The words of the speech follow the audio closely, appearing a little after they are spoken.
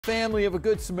Family of a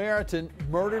Good Samaritan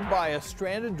murdered by a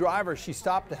stranded driver she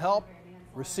stopped to help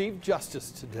received justice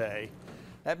today.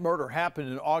 That murder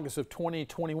happened in August of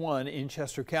 2021 in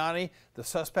Chester County. The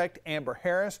suspect, Amber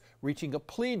Harris, reaching a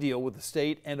plea deal with the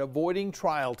state and avoiding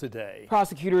trial today.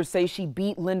 Prosecutors say she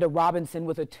beat Linda Robinson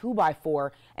with a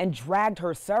 2x4 and dragged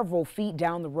her several feet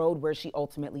down the road where she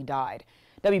ultimately died.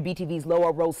 WBTV's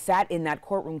Lowell Rose sat in that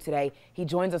courtroom today. He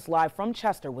joins us live from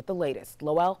Chester with the latest.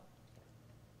 Lowell?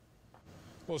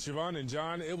 Well, Siobhan and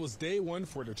John, it was day one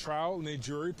for the trial, and a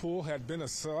jury pool had been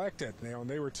selected. Now,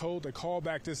 they were told to call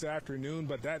back this afternoon,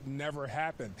 but that never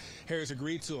happened. Harris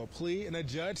agreed to a plea, and a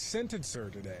judge sentenced her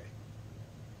today.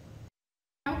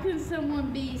 How can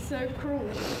someone be so cruel?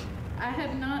 I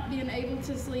have not been able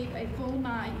to sleep a full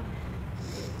night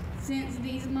since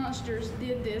these monsters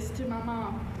did this to my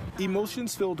mom.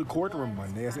 Emotions filled the courtroom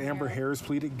Monday as Amber Harris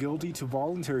pleaded guilty to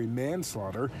voluntary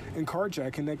manslaughter and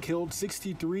carjacking that killed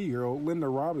 63-year-old Linda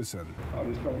Robinson. I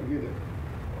just don't get it.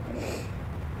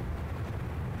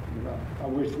 I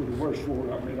wish for the worst for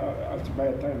it. I mean, that's a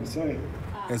bad thing to say.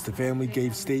 As the family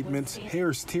gave statements,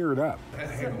 Harris teared up.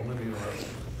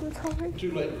 I'm sorry.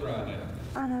 Too late to cry now.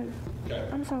 I know. Okay.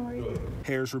 I'm sorry.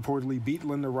 Harris reportedly beat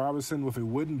Linda Robinson with a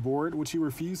wooden board, which she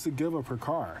refused to give up her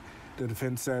car. The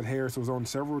defense said Harris was on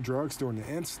several drugs during the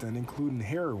incident, including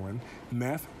heroin,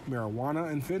 meth, marijuana,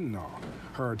 and fentanyl.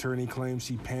 Her attorney claims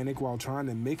she panicked while trying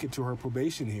to make it to her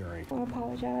probation hearing. I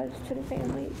apologize to the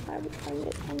family. I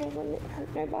never wanted to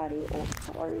hurt nobody, and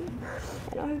I'm sorry.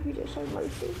 And I hope you just show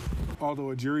mercy.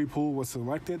 Although a jury pool was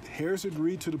selected, Harris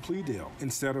agreed to the plea deal.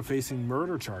 Instead of facing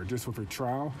murder charges with her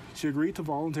trial, she agreed to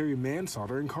voluntary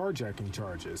manslaughter and carjacking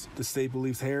charges. The state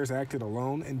believes Harris acted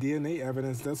alone, and DNA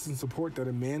evidence doesn't support that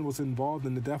a man was involved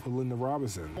in the death of Linda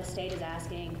Robinson. The state is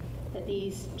asking that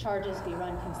these charges be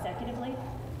run consecutively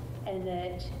and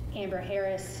that Amber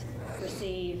Harris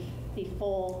receive the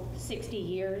full 60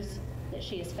 years that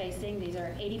she is facing. These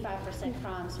are 85%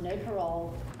 crimes, no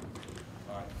parole.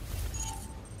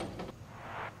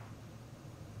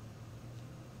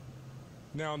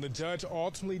 Now, the judge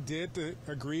ultimately did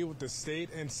agree with the state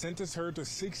and sentenced her to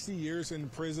 60 years in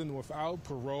prison without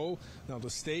parole. Now, the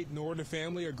state nor the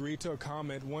family agreed to a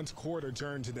comment once court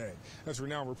adjourned today. As we're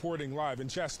now reporting live in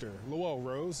Chester, Lowell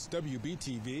Rose,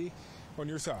 WBTV, on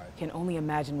your side. Can only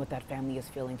imagine what that family is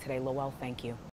feeling today. Lowell, thank you.